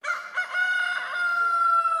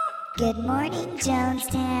Good morning,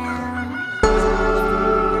 Jonestown.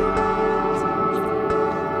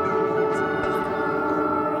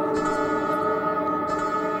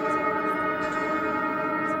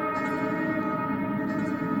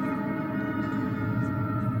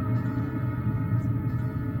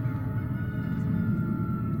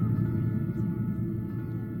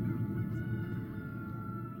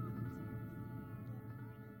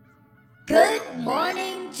 Good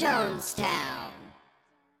Morning Jonestown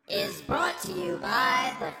is brought to you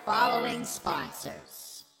by the following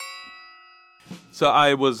sponsors. So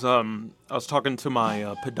I was talking to my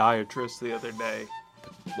podiatrist the other day.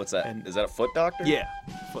 What's that? And- Is that a foot doctor? Yeah,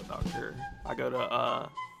 foot doctor. I go to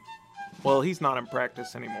well, he's not in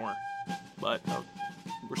practice anymore, but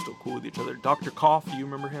we're still cool with each other. Dr. Koff, do you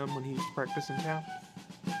remember him when he used to practice in town?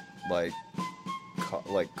 Like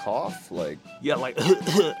cough? Like, Yeah, like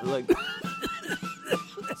like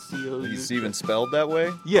C-O-U. he's even spelled that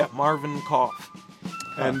way? Yeah, Marvin Koff.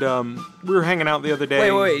 And we were hanging out the other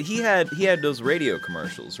day. Wait. He had those radio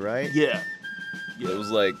commercials, right? Yeah. It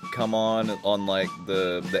was like, come on like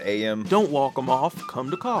the AM. Don't walk him off.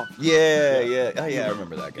 Come to Koff. Yeah. Oh, yeah, I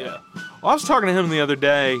remember that guy. Yeah. Well, I was talking to him the other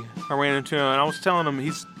day. I ran into him, and I was telling him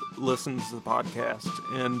he listens to the podcast,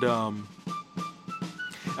 and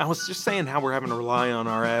I was just saying how we're having to rely on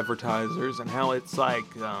our advertisers and how it's like,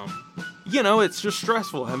 it's just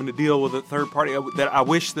stressful having to deal with a third party. That I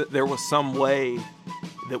wish that there was some way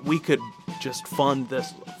that we could just fund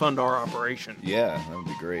our operation. Yeah, that would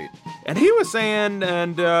be great. And he was saying,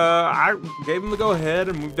 and I gave him the go ahead,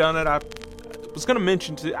 and we've done it. I was going to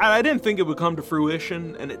mention I didn't think it would come to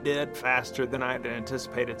fruition, and it did faster than I had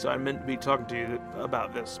anticipated. So I meant to be talking to you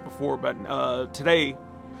about this before, but today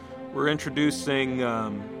we're introducing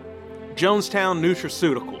Jonestown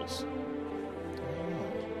Nutraceuticals.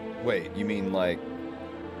 Wait, you mean like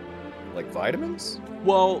vitamins?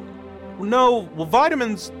 Well, no. Well,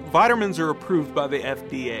 vitamins are approved by the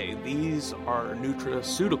FDA. These are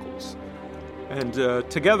nutraceuticals, and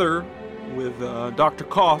together with Dr.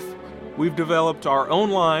 Koff, we've developed our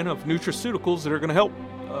own line of nutraceuticals that are going to help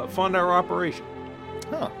fund our operation.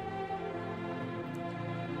 Huh.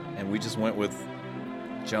 And we just went with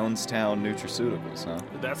Jonestown Nutraceuticals, huh?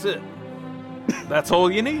 That's it. That's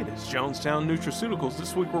all you need is Jonestown Nutraceuticals.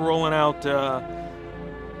 This week we're rolling out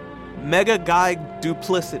Mega Guy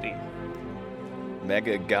Duplicity.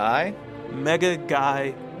 Mega Guy? Mega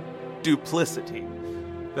Guy Duplicity.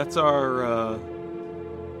 That's our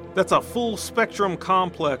that's a full spectrum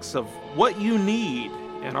complex of what you need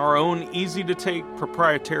in our own easy to take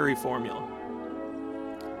proprietary formula.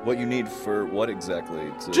 What you need for what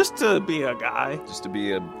exactly? Just to be a guy. Just to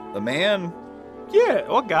be a man? Yeah,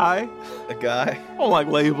 a guy. A guy? I don't like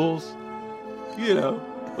labels.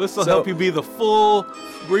 This will help you be the full,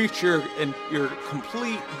 reach your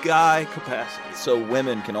complete guy capacity. So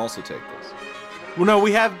women can also take this? Well, no,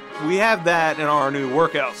 we have that in our new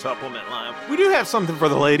workout supplement line. We do have something for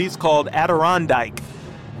the ladies called Adirondack.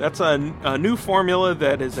 That's a new formula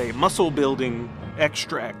that is a muscle building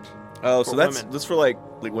extract. Oh, so that's women. this for like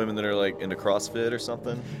women that are like into CrossFit or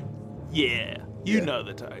something? Yeah, you know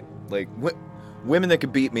the type. Like women that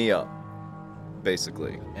could beat me up,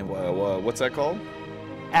 basically. And what's that called?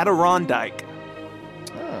 Adirondack.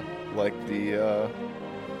 Ah, like the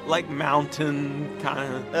Like mountain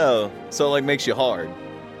kind of. Oh, so it like makes you hard,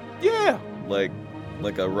 Yeah, like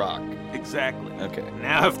a rock. exactly. Okay.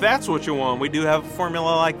 Now, if that's what you want, we do have a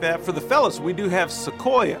formula like that. For the fellas, we do have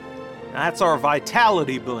Sequoia. That's our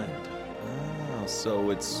Vitality blend. Oh, so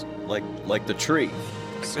it's like the tree.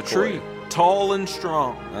 The tree. Tall and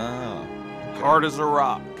strong. Oh, Hard as a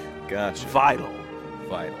rock. gotcha. Vital.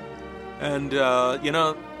 Vital. And,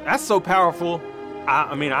 that's so powerful.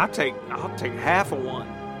 I'll take half of one,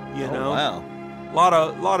 Oh, wow. A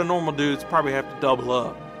lot of normal dudes probably have to double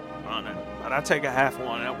up on it. But I take a half of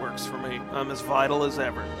one. That works for me. I'm as vital as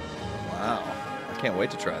ever. Wow. I can't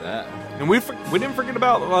wait to try that. And we didn't forget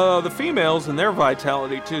about the females and their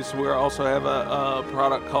vitality, too. So we also have a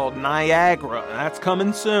product called Niagara. And that's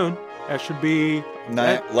coming soon. That should be...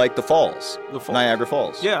 Like the falls. The falls. Niagara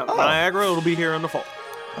Falls. Yeah, Oh, Niagara. It'll be here in the fall.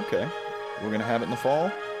 okay. We're going to have it in the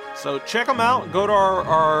fall? So check them out. Go to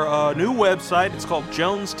our new website. It's called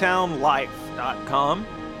JonestownLife.com.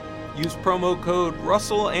 Use promo code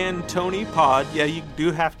Russell and Tony Pod. Yeah, you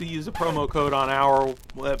do have to use a promo code on our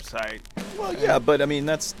website. Well, yeah, but I mean,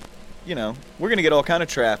 that's, we're going to get all kind of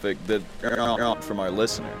traffic that from our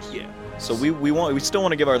listeners. Yeah. So we still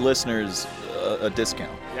want to give our listeners a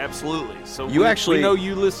discount. Absolutely. So You actually- we know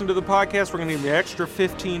you listen to the podcast. We're going to give you an extra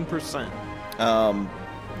 15%.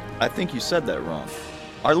 I think you said that wrong.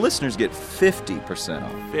 Our listeners get 50%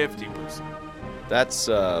 off. 50%. That's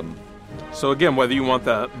So again, whether you want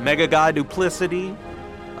the Mega Guy Duplicity,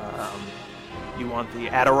 you want the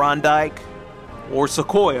Adirondack, or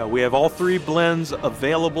Sequoia, we have all three blends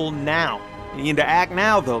available now. You need to act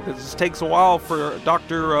now, though, because this takes a while for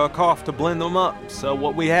Dr. Koff to blend them up. So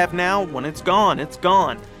what we have now, when it's gone, it's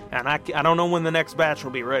gone. And I don't know when the next batch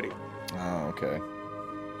will be ready. oh, okay.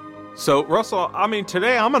 So, Russell, I mean,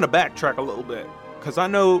 today I'm going to backtrack a little bit, because I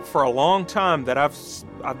know for a long time that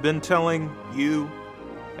I've been telling you,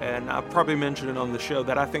 and I've probably mentioned it on the show,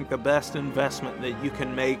 that I think the best investment that you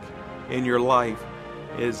can make in your life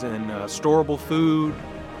is in storable food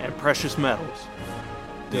and precious metals.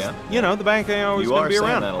 Yeah. You know, the bank ain't always You going are to be saying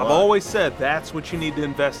around. that a I've lot. always said that's what you need to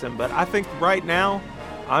invest in. But I think right now,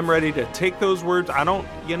 I'm ready to take those words. I don't,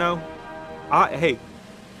 you know, hey,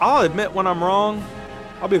 I'll admit when I'm wrong.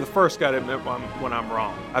 I'll be the first guy to admit when I'm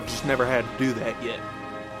wrong. I've just never had to do that yet.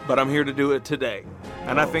 But I'm here to do it today.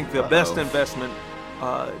 And I think the best investment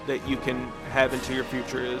that you can have into your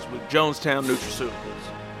future is with Jonestown Nutraceuticals.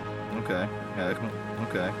 Okay.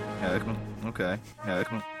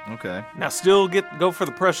 Okay. Now, still go for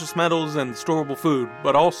the precious metals and storable food,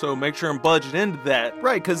 but also make sure and budget into that.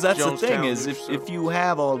 Right, because that's the thing Jonestown is, if Nutraceuticals. you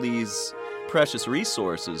have all these precious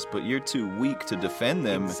resources, but you're too weak to defend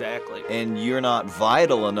them, Exactly. and you're not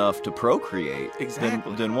vital enough to procreate,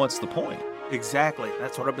 Exactly. then what's the point? Exactly.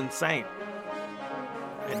 That's what I've been saying.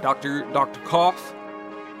 And Dr. Koff,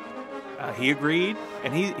 he agreed,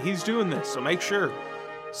 and he's doing this. So make sure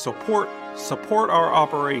support our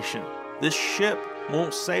operation. This ship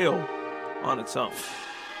won't sail on its own.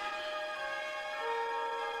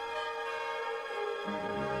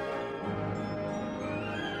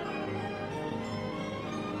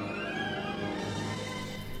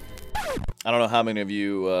 I don't know how many of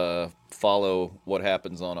you follow what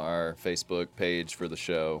happens on our Facebook page for the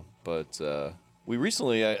show, but we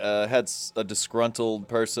recently had a disgruntled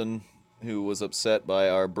person who was upset by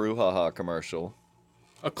our brouhaha commercial.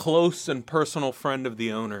 A close and personal friend of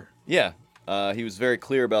the owner. Yeah, he was very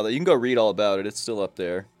clear about that. You can go read all about it. It's still up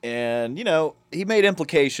there. And, you know, he made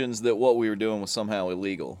implications that what we were doing was somehow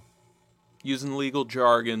illegal. Using legal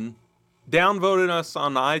jargon. Downvoted us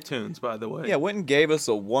on iTunes, by the way. Yeah, went and gave us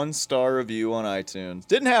a 1-star review on iTunes.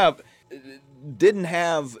 Didn't have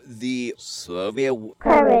the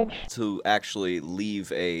Courage. to actually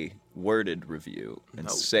leave a worded review and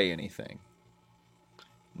No. say anything.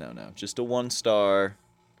 No, just a 1-star.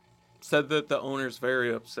 Said that the owner's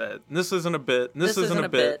very upset. And this isn't a bit. This isn't a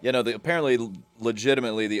bit. You know, apparently,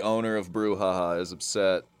 legitimately, the owner of Brouhaha is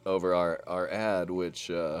upset over our ad, which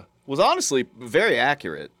was honestly very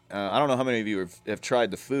accurate. I don't know how many of you have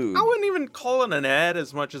tried the food. I wouldn't even call it an ad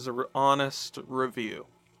as much as an honest review.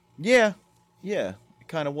 Yeah, it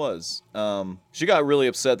kind of was. She got really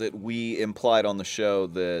upset that we implied on the show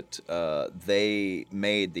that they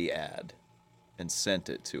made the ad and sent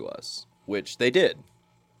it to us, which they did.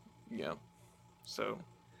 Yeah. So,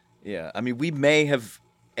 Yeah, I mean, we may have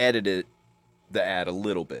edited the ad a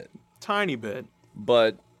little bit, tiny bit.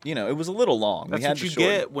 but, you know, it was a little long. That's we had what to you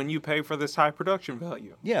shorten it. get when you pay for this high production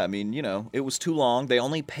value. Yeah, I mean, you know, it was too long. They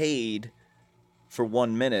only paid for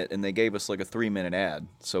 1 minute, and they gave us like a 3-minute ad,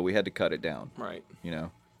 so we had to cut it down. Right. You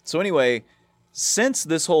know. So anyway, since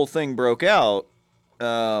this whole thing broke out,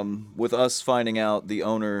 with us finding out the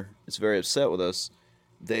owner is very upset with us,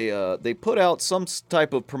 they put out some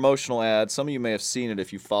type of promotional ad. Some of you may have seen it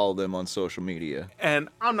if you follow them on social media. And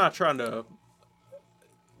I'm not trying to...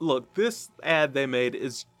 Look, this ad they made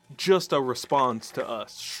is just a response to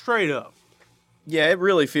us. Straight up. Yeah, it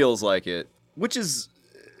really feels like it. Which is,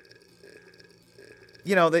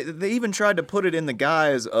 you know, they even tried to put it in the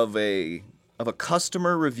guise of a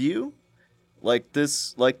customer review. Like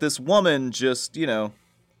this woman just, you know,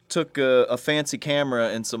 took a fancy camera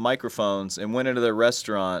and some microphones and went into their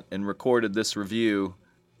restaurant and recorded this review.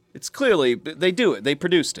 It's clearly, they do it. They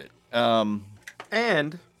produced it.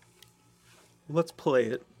 And let's play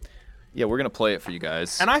it. Yeah, we're going to play it for you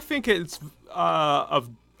guys. And I think it's of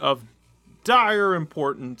dire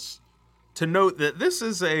importance to note that this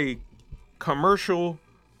is a commercial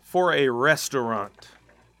for a restaurant.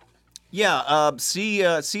 Yeah, see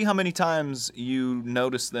how many times you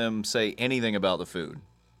notice them say anything about the food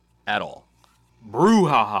at all.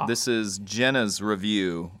 Brouhaha. This is Jenna's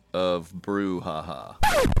review of Brouhaha.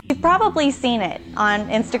 You've probably seen it on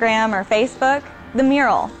Instagram or Facebook. The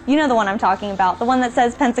mural. You know the one I'm talking about. The one that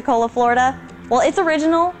says Pensacola, Florida. Well, it's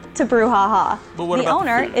original to Brouhaha. But what the about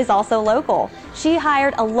the owner food? is also local. She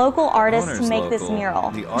hired a local artist to Owner's make this local.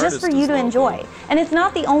 mural. The Just artist for you is to local. enjoy. And it's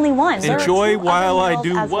not the only one. There are Enjoy 2 other while I murals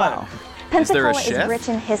do as what? well. Is there a Pensacola is chef? rich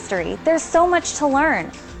in history. There's so much to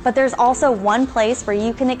learn. But there's also one place where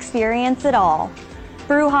you can experience it all.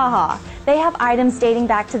 Brouhaha. They have items dating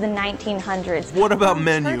back to the 1900s. What about From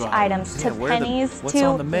menu church items? items to where are the- pennies what's to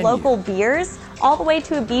on the menu? local beers, all the way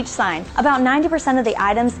to a beach sign. About 90% of the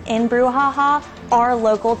items in Brouhaha are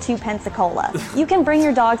local to Pensacola. You can bring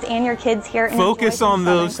your dogs and your kids here and Focus enjoy some on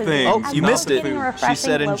those Southern cuisine, things, as you well missed as it. getting a She refreshing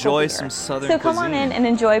said local enjoy beer. some Southern So come on cuisine. in and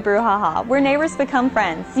enjoy Brouhaha, where neighbors become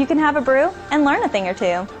friends. You can have a brew and learn a thing or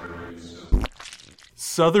two.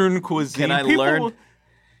 Southern cuisine. Can I learn?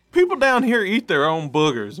 People down here eat their own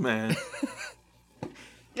boogers, man.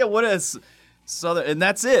 Yeah, what is Southern? And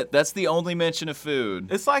that's it. That's the only mention of food.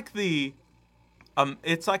 It's like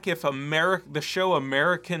it's like if the show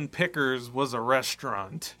American Pickers was a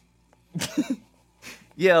restaurant.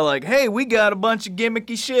 Yeah, like, hey, we got a bunch of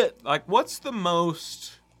gimmicky shit. Like, what's the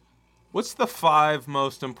 5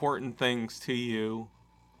 most important things to you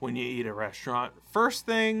when you eat a restaurant? First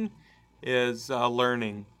thing is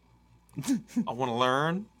learning. I want to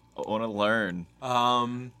learn. I want to learn.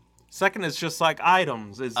 Second is just like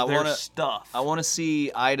items. Is there stuff? I want to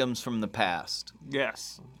see items from the past.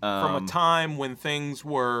 Yes. From a time when things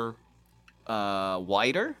were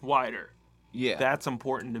Wider? wider. Yeah. That's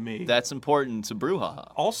important to me. That's important to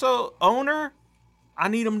Brouhaha. Also, owner, I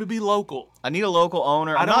need them to be local. I need a local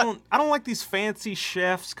owner. I don't like these fancy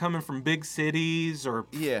chefs coming from big cities or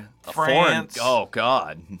Yeah. A France. foreign. Oh,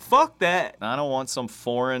 God. Fuck that. I don't want some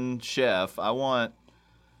foreign chef. I want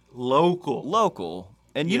Local. local.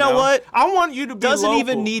 And you know what? I want you to be Doesn't local.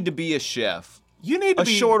 even need to be a chef. You need to A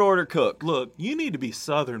be short order cook. Look, you need to be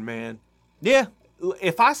Southern, man. Yeah.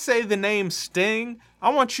 If I say the name Sting, I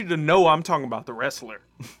want you to know I'm talking about the wrestler.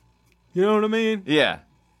 You know what I mean? Yeah.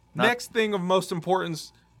 Next thing of most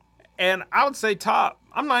importance, and I would say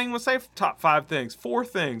I'm not even going to say top 5 things. 4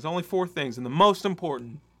 things, only 4 things. And the most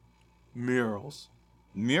important, murals.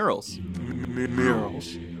 Murals.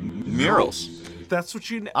 Murals. Murals. That's what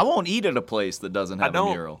you... I won't eat at a place that doesn't have a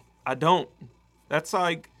mural. I don't. That's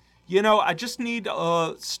like, I just need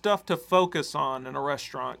stuff to focus on in a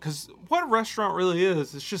restaurant. Because what a restaurant really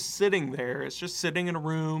is, it's just sitting there. It's just sitting in a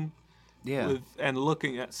room Yeah. and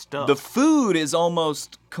looking at stuff. The food is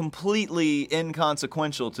almost completely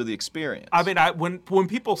inconsequential to the experience. I mean, when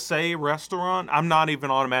people say restaurant, I'm not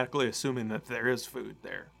even automatically assuming that there is food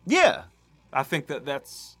there. Yeah. I think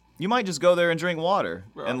that's... You might just go there and drink water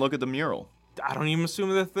Right. and look at the mural. I don't even assume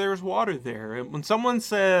that there's water there. And when someone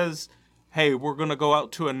says, hey, we're going to go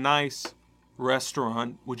out to a nice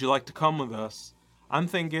restaurant, would you like to come with us? I'm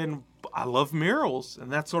thinking, I love murals,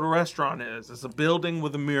 and that's what a restaurant is. It's a building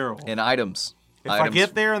with a mural. And items. If I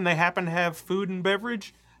get there and they happen to have food and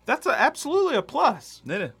beverage, that's absolutely a plus.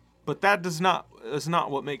 Yeah. But that is not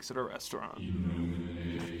what makes it a restaurant.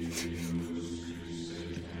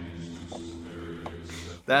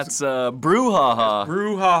 That's Brouhaha,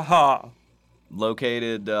 Brouhaha.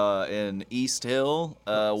 located in East Hill,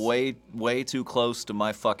 way too close to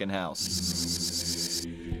my fucking house.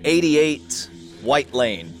 88 White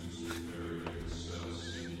Lane.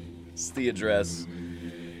 It's the address.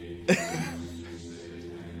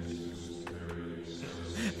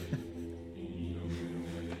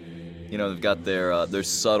 You know, they've got their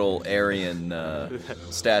subtle Aryan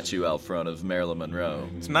statue out front of Marilyn Monroe.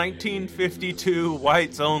 It's 1952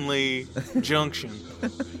 whites only junction.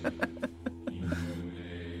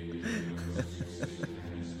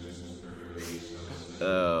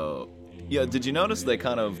 Oh. Yeah, did you notice they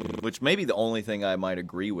kind of, which may be the only thing I might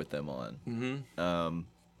agree with them on,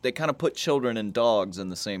 they kind of put children and dogs in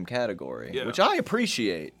the same category, Yeah. which I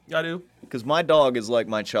appreciate, I do. because my dog is like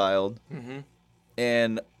my child,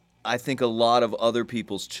 and I think a lot of other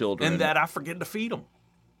people's children... And that I forget to feed them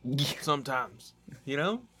sometimes, you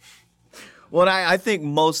know? Well, I think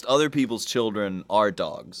most other people's children are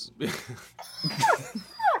dogs.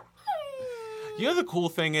 You know the cool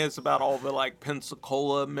thing is about all the like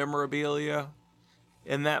Pensacola memorabilia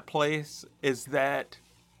in that place is that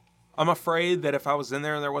I'm afraid that if I was in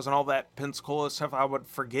there and there wasn't all that Pensacola stuff, I would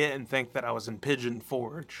forget and think that I was in Pigeon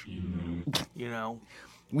Forge. You know?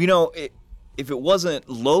 You know, if it wasn't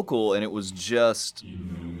local and it was just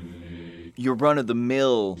your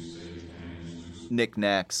run-of-the-mill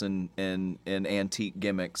knickknacks and antique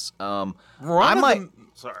gimmicks, I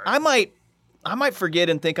might forget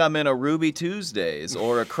and think I'm in a Ruby Tuesdays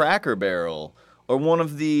or a Cracker Barrel or one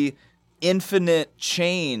of the infinite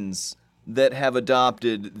chains that have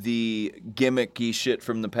adopted the gimmicky shit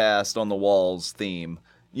from the past on the walls theme.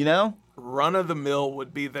 You know? Run of the Mill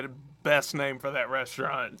would be the best name for that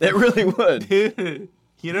restaurant. It really would. Dude,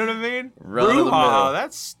 you know what I mean? Run of the Mill. Brouhaha,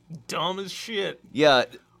 that's dumb as shit. Yeah.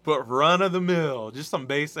 But run of the mill, just some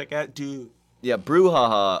basic dude. Yeah,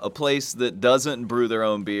 Brouhaha, a place that doesn't brew their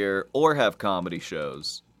own beer or have comedy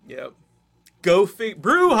shows. Yep.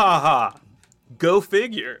 Brouhaha. Go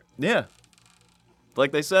figure. Yeah.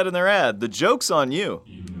 Like they said in their ad, the joke's on you.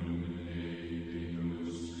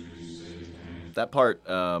 That part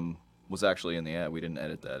was actually in the ad. We didn't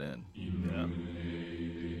edit that in. Yeah.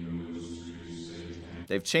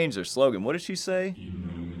 They've changed their slogan. What did she say?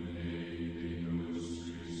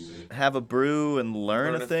 Have a brew and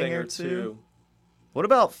learn a thing or two. What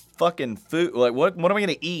about fucking food? Like, what am I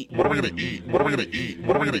gonna eat? What am I gonna eat? What am I gonna eat?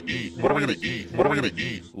 What am I gonna eat? What am I gonna eat? What am I gonna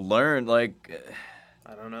eat? Learn, like...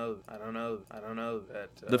 I don't know that...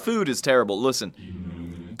 The food is terrible.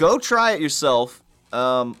 Listen, go try it yourself.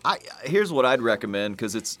 Here's what I'd recommend,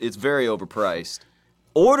 because it's very overpriced.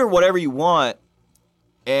 Order whatever you want,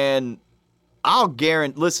 and I'll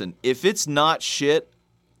guarantee... Listen, if it's not shit,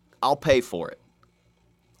 I'll pay for it.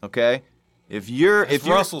 Okay? If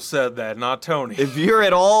Russell said that, not Tony. If you're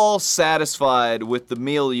at all satisfied with the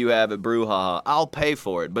meal you have at Brouhaha, I'll pay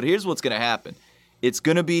for it. But here's what's going to happen. It's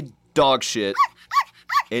going to be dog shit,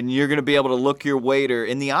 and you're going to be able to look your waiter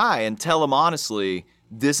in the eye and tell him honestly,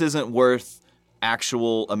 this isn't worth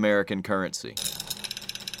actual American currency.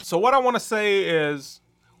 So what I want to say is,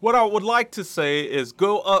 what I would like to say is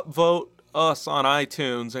go upvote us on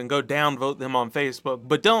iTunes and go downvote them on Facebook.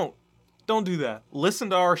 But don't do that. Listen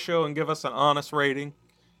to our show and give us an honest rating,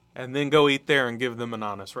 and then go eat there and give them an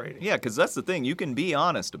honest rating. Yeah, because that's the thing. You can be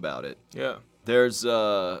honest about it. Yeah. There's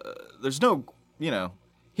no,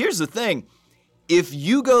 here's the thing. If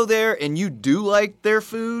you go there and you do like their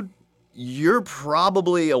food, you're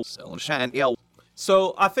probably a...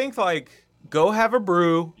 So I think, like, go have a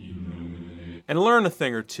brew and learn a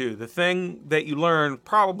thing or two. The thing that you learn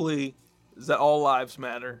probably is that all lives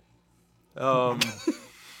matter.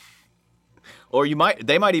 Or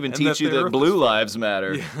they might even teach you that blue lives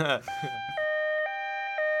matter. Yeah.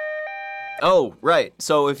 Oh, right.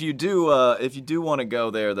 So if you do want to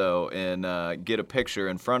go there though and get a picture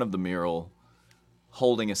in front of the mural,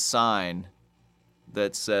 holding a sign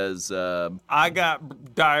that says, "I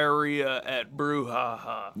got diarrhea at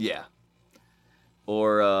Brouhaha." Yeah.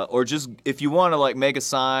 Or just if you want to like make a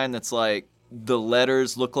sign that's like the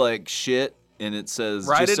letters look like shit and it says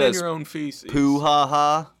write just it in says your own feces. Poo ha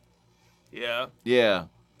ha. Yeah. Yeah.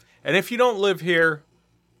 And if you don't live here,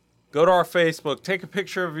 go to our Facebook, take a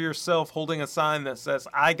picture of yourself holding a sign that says,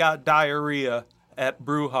 "I got diarrhea at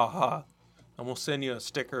Brouhaha," and we'll send you a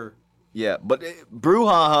sticker. Yeah, but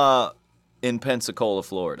Brouhaha in Pensacola,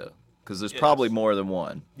 Florida, because there's probably more than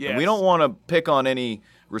one. Yes. And we don't want to pick on any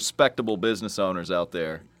respectable business owners out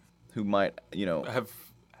there who might, Have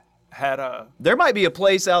had a... There might be a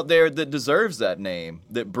place out there that deserves that name,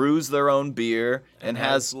 that brews their own beer and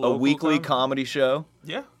has a weekly comedy show.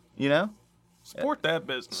 Yeah. Support that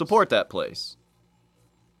business. Support that place.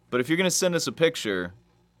 But if you're going to send us a picture,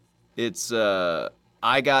 it's I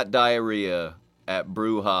got diarrhea at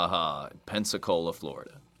Brouhaha, Pensacola,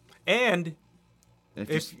 Florida. And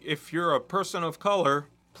if you're a person of color,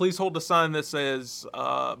 please hold a sign that says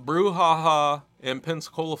Brouhaha in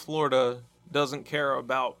Pensacola, Florida doesn't care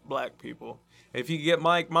about black people. If you get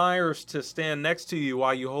Mike Myers to stand next to you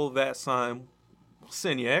while you hold that sign, we'll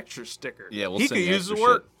send you extra sticker. Yeah, he send could you use the extra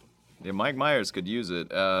work. Shit. Yeah, Mike Myers could use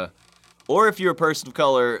it. Or if you're a person of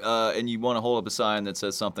color and you want to hold up a sign that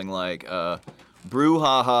says something like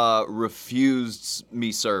Brouhaha refused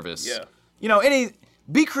me service. Yeah.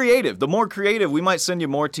 Be creative. The more creative, we might send you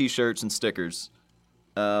more t-shirts and stickers.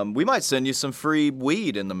 We might send you some free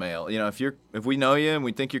weed in the mail. If we know you and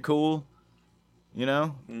we think you're cool, you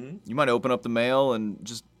might open up the mail and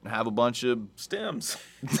just have a bunch of stems.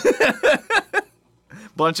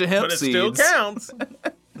 Bunch of hemp but it seeds. Still counts.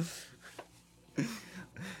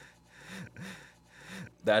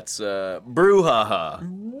 That's Brouhaha.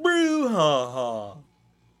 Brouhaha.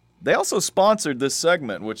 They also sponsored this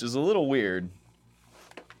segment, which is a little weird.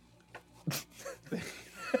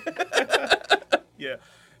 Yeah.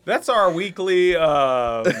 That's our weekly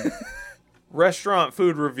restaurant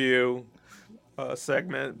food review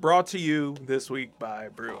segment, brought to you this week by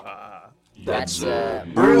Brouhaha. That's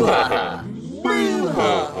Brouhaha.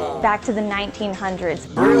 Brouhaha. Back to the 1900s.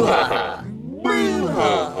 Brouhaha.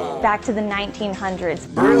 Brouhaha. Back to the 1900s.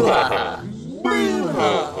 Brouhaha.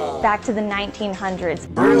 Brouhaha. Back to the 1900s.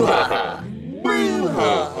 Brouhaha.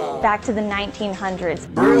 Brouhaha. Back to the 1900s.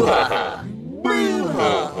 Brouhaha.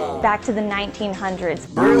 Brouhaha. Back to the 1900s.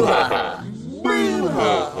 Brouhaha.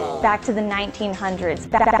 Brouhaha. Back to the 1900s.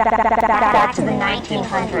 Back to the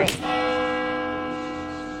 1900s.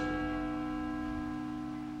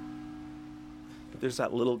 There's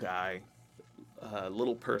that little guy.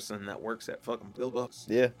 little person that works at fucking Billbox.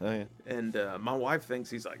 Yeah. Oh yeah. And my wife thinks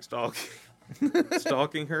he's like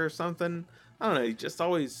stalking her or something. I don't know. He just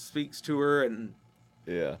always speaks to her, and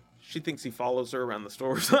Yeah. she thinks he follows her around the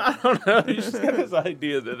stores. I don't know. He's just got this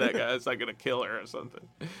idea that guy's like gonna kill her or something.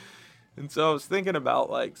 And so I was thinking about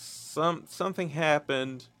like something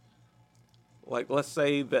happened. Like, let's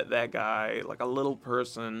say that guy, like a little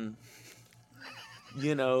person,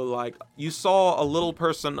 you know, like you saw a little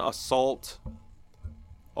person assault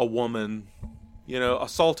a woman, you know,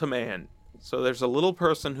 assault a man. So there's a little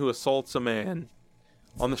person who assaults a man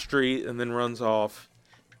on the street and then runs off,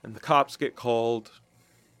 and the cops get called,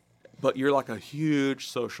 but you're like a huge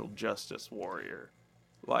social justice warrior.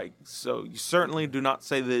 Like, so you certainly do not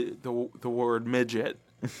say the word midget.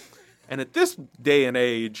 And at this day and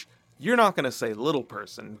age, you're not going to say little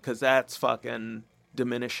person, because that's fucking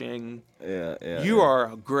diminishing. Yeah. You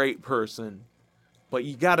are a great person, but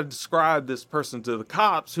you got to describe this person to the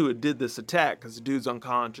cops who did this attack, because the dude's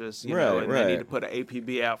unconscious, you know, and they need to put an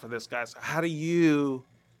APB out for this guy. So how do you,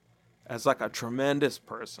 as like a tremendous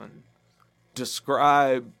person,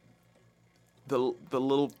 describe the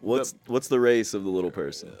little... What's the race of the little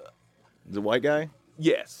person? The white guy?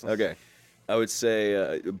 Yes. Okay. I would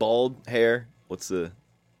say bald hair. What's the...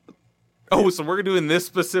 Oh, so we're doing this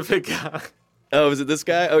specific guy. Oh, is it this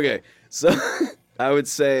guy? Okay. So I would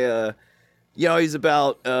say, he's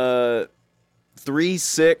about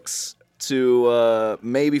 3'6" to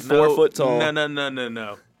maybe 4 foot tall.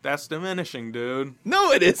 No. That's diminishing, dude.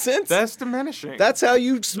 No, it isn't. That's diminishing. That's how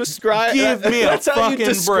you describe. Give me a that's how fucking you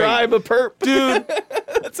describe break. a perp, Dude.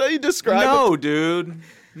 That's how you describe. No, dude.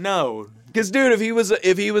 No. Because, dude, if he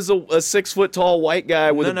was a 6 foot tall white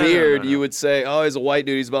guy with a beard, you would say, oh, he's a white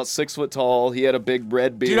dude. He's about 6 foot tall. He had a big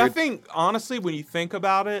red beard. Dude, I think, honestly, when you think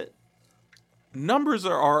about it, numbers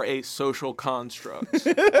are a social construct.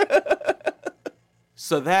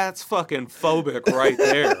 So that's fucking phobic right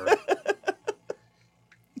there.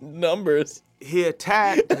 Numbers. He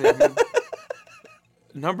attacked him.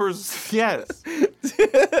 Numbers, yes.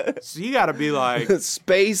 So you got to be like...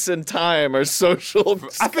 Space and time are social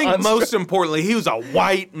I think most importantly, he was a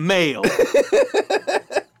white male.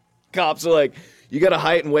 Cops are like, you got a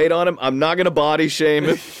height and weight on him? I'm not going to body shame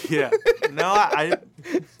him. Yeah. No,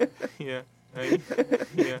 yeah.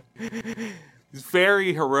 He's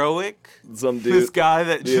very heroic. Some dude. This guy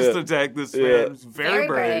that just attacked this man was very Very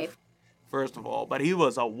brave, brave. first of all. But he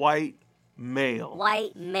was a white male.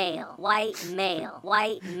 White male. White male.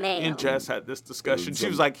 White male. And Jess had this discussion. She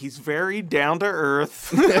was like, he's very down to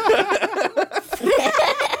earth.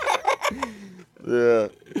 Yeah.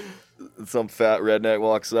 Some fat redneck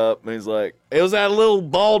walks up and he's like, it was that little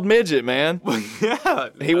bald midget, man. Yeah.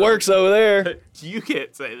 He works over there. You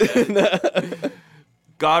can't say that.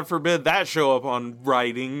 God forbid that show up on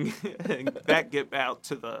writing and that get out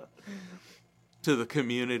to the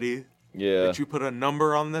community. Yeah. That you put a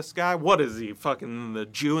number on this guy? What is he, fucking the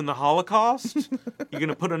Jew in the Holocaust? You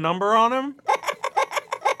gonna put a number on him?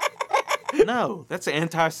 No, that's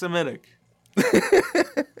anti-Semitic.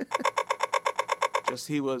 Just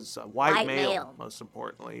he was a white male, most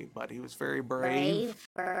importantly, but he was very brave.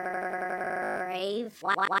 Brave.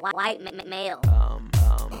 White male.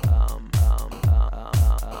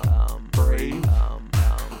 Brave.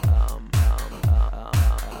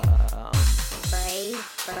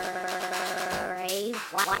 Brave.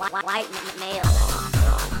 White male.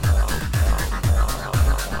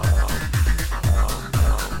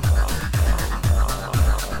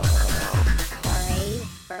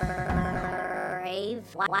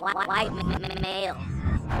 White male.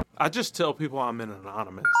 I just tell people I'm an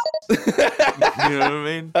anonymous. You know what I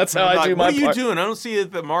mean? That's how I like, do my What are you part. doing? I don't see you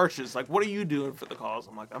at the marches. Like, what are you doing for the cause?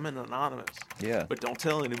 I'm like, I'm an anonymous. Yeah. But don't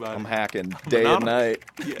tell anybody. I'm hacking day and anonymous. night.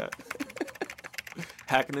 Yeah.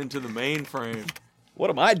 Hacking into the mainframe.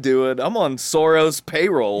 What am I doing? I'm on Soros'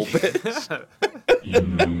 payroll, bitch.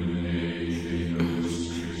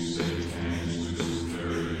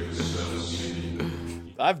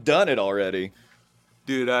 I've done it already.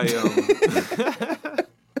 Dude, I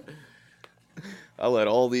let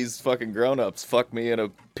all these fucking grown-ups fuck me in a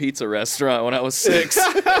pizza restaurant when I was 6.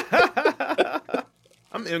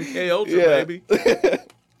 I'm MK Ultra, Yeah. baby.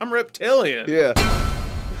 I'm reptilian. Yeah.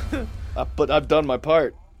 But I've done my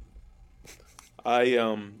part. I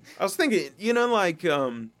was thinking, you know, like,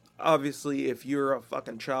 obviously, if you're a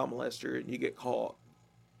fucking child molester and you get caught,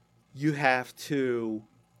 you have to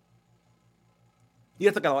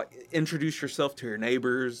kind of like introduce yourself to your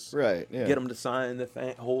neighbors, Right, yeah. Get them to sign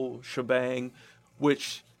the whole shebang.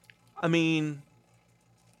 Which, I mean,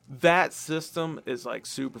 that system is like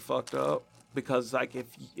super fucked up because, like,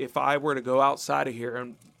 if I were to go outside of here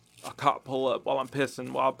and a cop pull up while I'm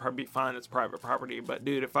pissing, well, I'll probably be fine. It's private property. But,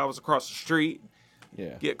 dude, if I was across the street,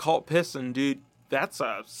 Yeah. get caught pissing, dude, that's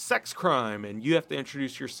a sex crime. And you have to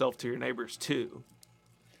introduce yourself to your neighbors, too.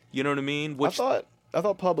 You know what I mean? I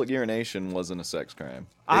thought public urination wasn't a sex crime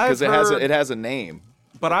I've because heard- it has a name.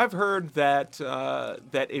 But I've heard that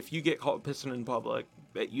that if you get caught pissing in public,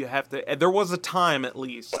 that you have to. There was a time, at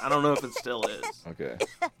least. I don't know if it still is. Okay.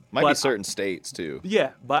 Might be But- certain states too.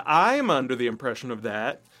 Yeah, but I'm under the impression of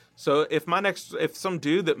that. So if some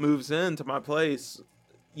dude that moves into my place,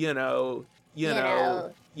 you know,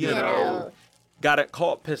 got it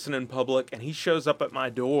caught pissing in public, and he shows up at my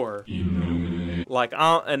door,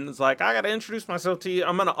 and it's like, I gotta introduce myself to you,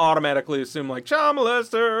 I'm gonna automatically assume like child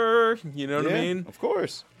molester. You know what I mean? Of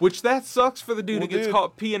course. Which that sucks for the dude Well, who gets dude.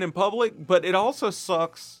 caught peeing in public, but it also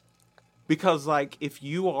sucks because, like, if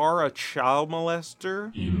you are a child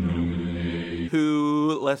molester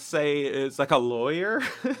who, let's say, is like a lawyer,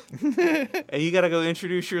 and you gotta go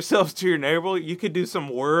introduce yourself to your neighbor, you could do some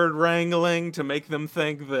word wrangling to make them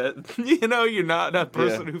think that, you know, you're not a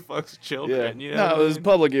person who fucks Yeah. children. You know No, what it I was mean?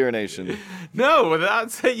 public urination. No, without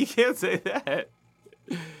saying, you can't say that.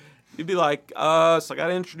 You'd be like, so I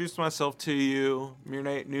gotta introduce myself to you. I'm your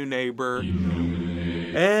new neighbor.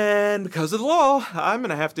 And because of the law, I'm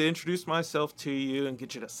gonna have to introduce myself to you and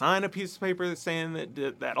get you to sign a piece of paper that's saying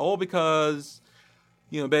that all because,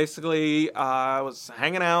 you know, basically I was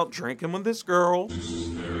hanging out, drinking with this girl,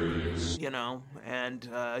 you know, and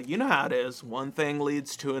you know how it is. One thing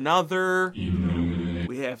leads to another.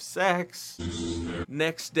 We have sex.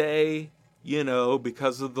 Next day, you know,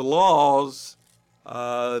 because of the laws,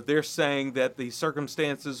 they're saying that the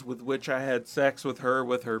circumstances with which I had sex with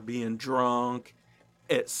her being drunk,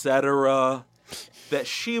 etc., that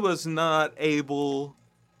she was not able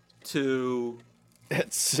to,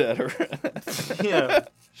 Etc. yeah,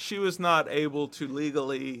 she was not able to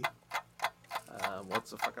legally,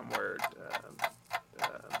 what's the fucking word?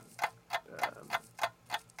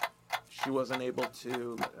 She wasn't able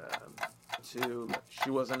to,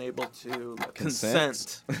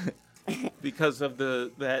 consent. Because of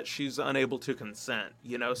that she's unable to consent,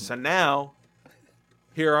 you know. So now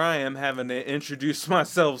here I am having to introduce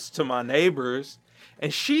myself to my neighbors,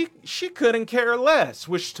 and she couldn't care less,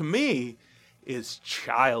 which to me is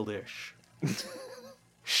childish.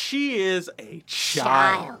 She is a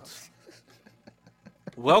child.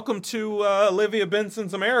 Welcome to Olivia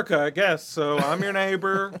Benson's America, I guess. So I'm your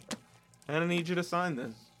neighbor, and I need you to sign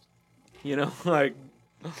this. You know, like,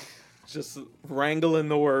 just wrangling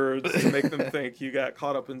the words to make them think you got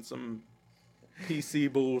caught up in some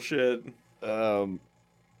PC bullshit.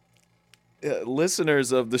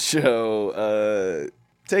 Listeners of the show,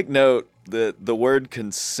 take note that the word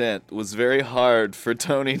consent was very hard for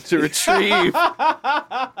Tony to retrieve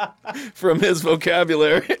from his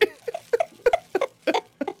vocabulary.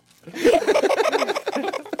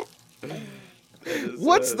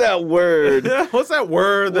 What's that word? What's that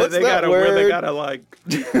word that What's they that gotta where they word? gotta like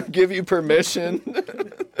Give you permission?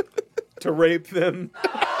 to rape them?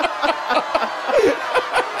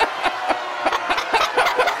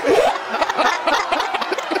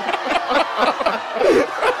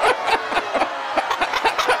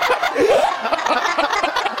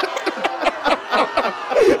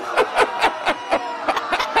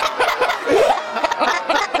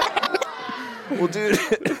 Well, dude,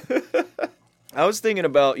 I was thinking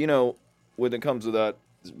about, you know, when it comes to that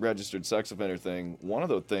registered sex offender thing, one of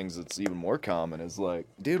the things that's even more common is like,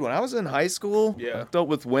 dude, when I was in high school, Yeah. I dealt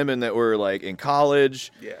with women that were like in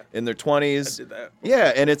college, Yeah. in their 20s. I did that.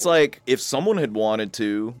 Yeah, and it's like if someone had wanted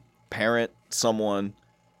to parent someone,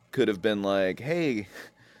 could have been like, hey,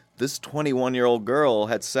 this 21-year-old girl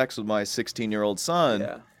had sex with my 16-year-old son,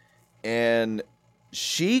 Yeah. and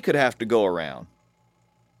she could have to go around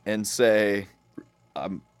and say,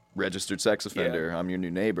 I'm registered sex offender, I'm your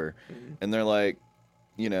new neighbor. Mm-hmm. And they're like,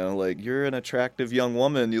 you know, like, you're an attractive young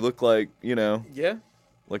woman, you look like, you know, Yeah.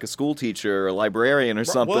 like a school teacher or a librarian or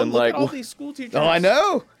something. Well, look like, at all these school teachers. oh, I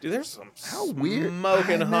know. Dude, there's some How weird.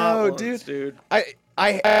 smoking I hot know, ones, dude. I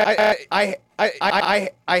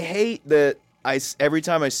hate that every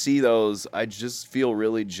time I see those, I just feel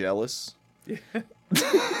really jealous. Yeah.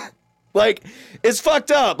 Like, it's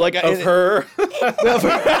fucked up. Like, Of her.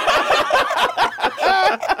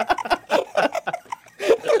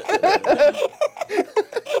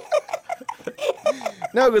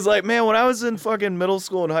 No, because, like, man, when I was in fucking middle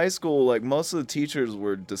school and high school, like, most of the teachers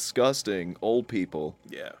were disgusting old people.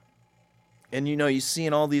 Yeah. And, you know, you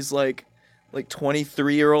seeing all these, like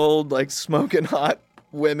 23-year-old, like, smoking hot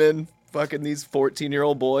women fucking these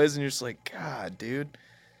 14-year-old boys, and you're just like, God, dude,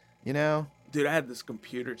 you know? Dude, I had this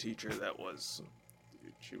computer teacher that was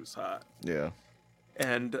She was hot. Yeah.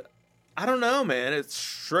 And I don't know, man. It's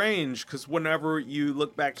strange because whenever you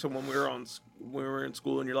look back to when we were in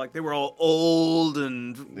school, and you're like, they were all old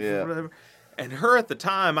and whatever. And her at the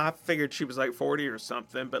time, I figured she was like 40 or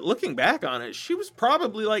something. But looking back on it, she was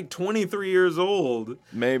probably like 23 years old.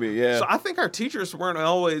 Maybe, yeah. So I think our teachers weren't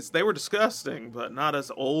always, they were disgusting, but not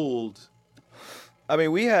as old. I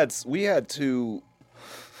mean, we had 2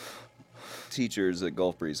 teachers at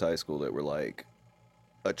Gulf Breeze High School that were like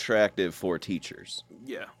attractive for teachers.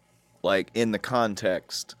 Yeah. Like in the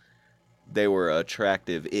context, they were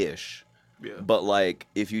attractive-ish. Yeah. But like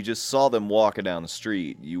if you just saw them walking down the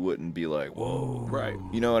street, you wouldn't be like, whoa. Right.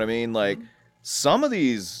 You know what I mean? Like some of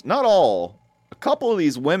these, not all, a couple of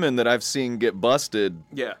these women that I've seen get busted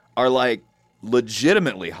Yeah. are like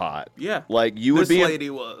legitimately hot. Yeah. Like you would This be lady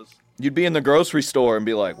was. you'd be in the grocery store and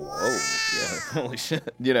be like, whoa, yeah, holy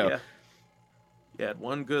shit. You know. Yeah. You had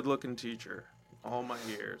one good-looking teacher all my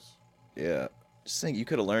years. Yeah. Just think you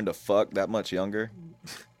could have learned to fuck that much younger.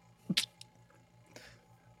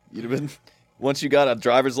 You'd have been once you got a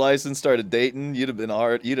driver's license, started dating, you'd have been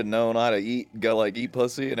hard. You'd have known how to eat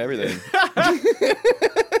pussy and everything.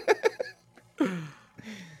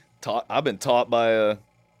 I've been taught by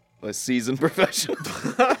a seasoned professional.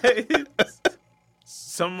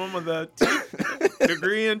 Someone with a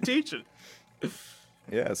degree in teaching.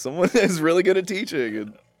 Yeah, someone is really good at teaching.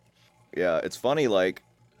 And yeah, it's funny. Like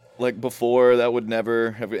before, that would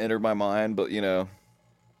never have entered my mind. But you know,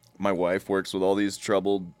 my wife works with all these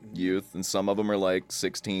troubled youth, and some of them are like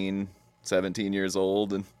 16, 17 years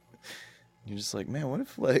old, and you're just like, man, what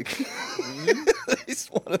if like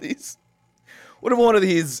what if one of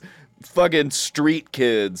these fucking street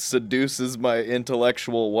kids seduces my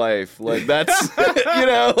intellectual wife? Like that's you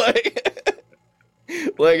know, like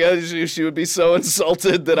she would be so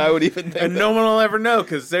insulted that I would even think. And no one will ever know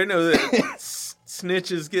because they know that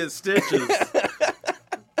snitches get stitches.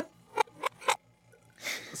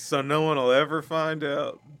 So no one will ever find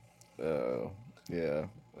out. Oh, yeah,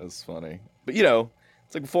 that's funny. But you know,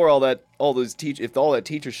 it's like before all that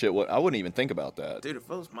teacher shit, I wouldn't even think about that. Dude, if it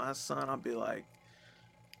was my son, I'd be like,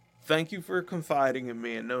 thank you for confiding in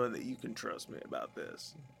me and knowing that you can trust me about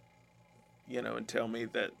this. You know, and tell me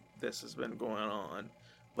that this has been going on.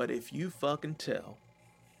 But if you fucking tell,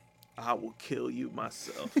 I will kill you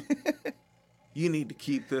myself. You need to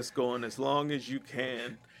keep this going as long as you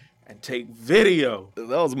can. And take video. If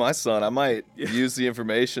that was my son, I might use the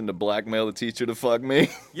information to blackmail the teacher to fuck me.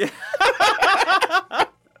 Yeah.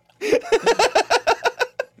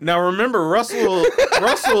 Now remember, Russell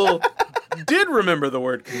did remember the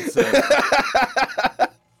word consent.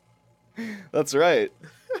 That's right.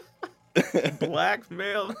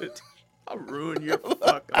 Blackmail. I'll ruin your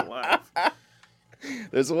fucking life.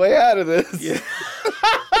 There's a way out of this. Yeah.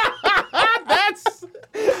 That's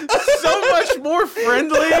so much more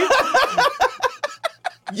friendly,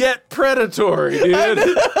 yet predatory,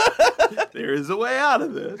 dude. There is a way out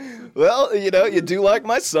of this. Well, you know, you do like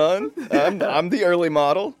my son. I'm the early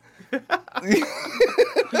model.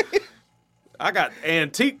 I got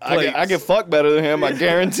antique plates. I can fuck better than him, I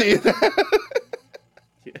guarantee that.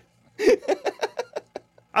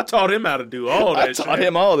 I taught him how to do all that shit. I taught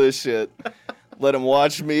him all this shit. Let him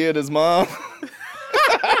watch me and his mom.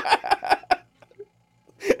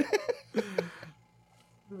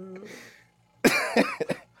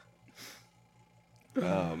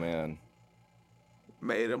 Oh, man.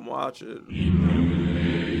 Made him watch it.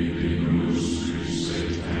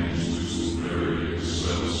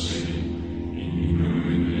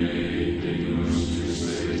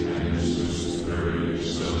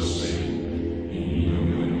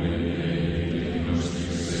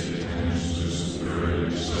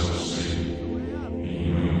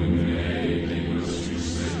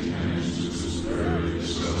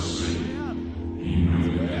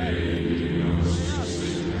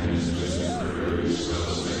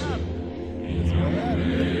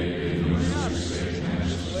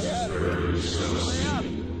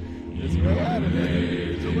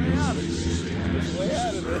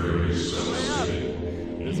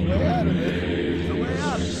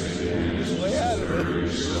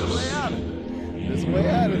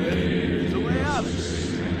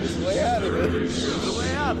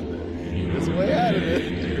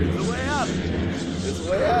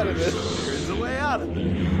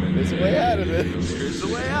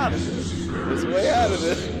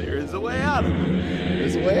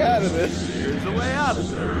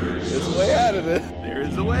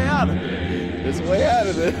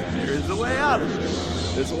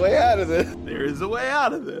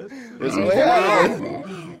 There's a way out of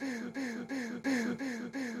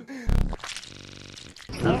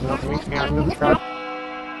this.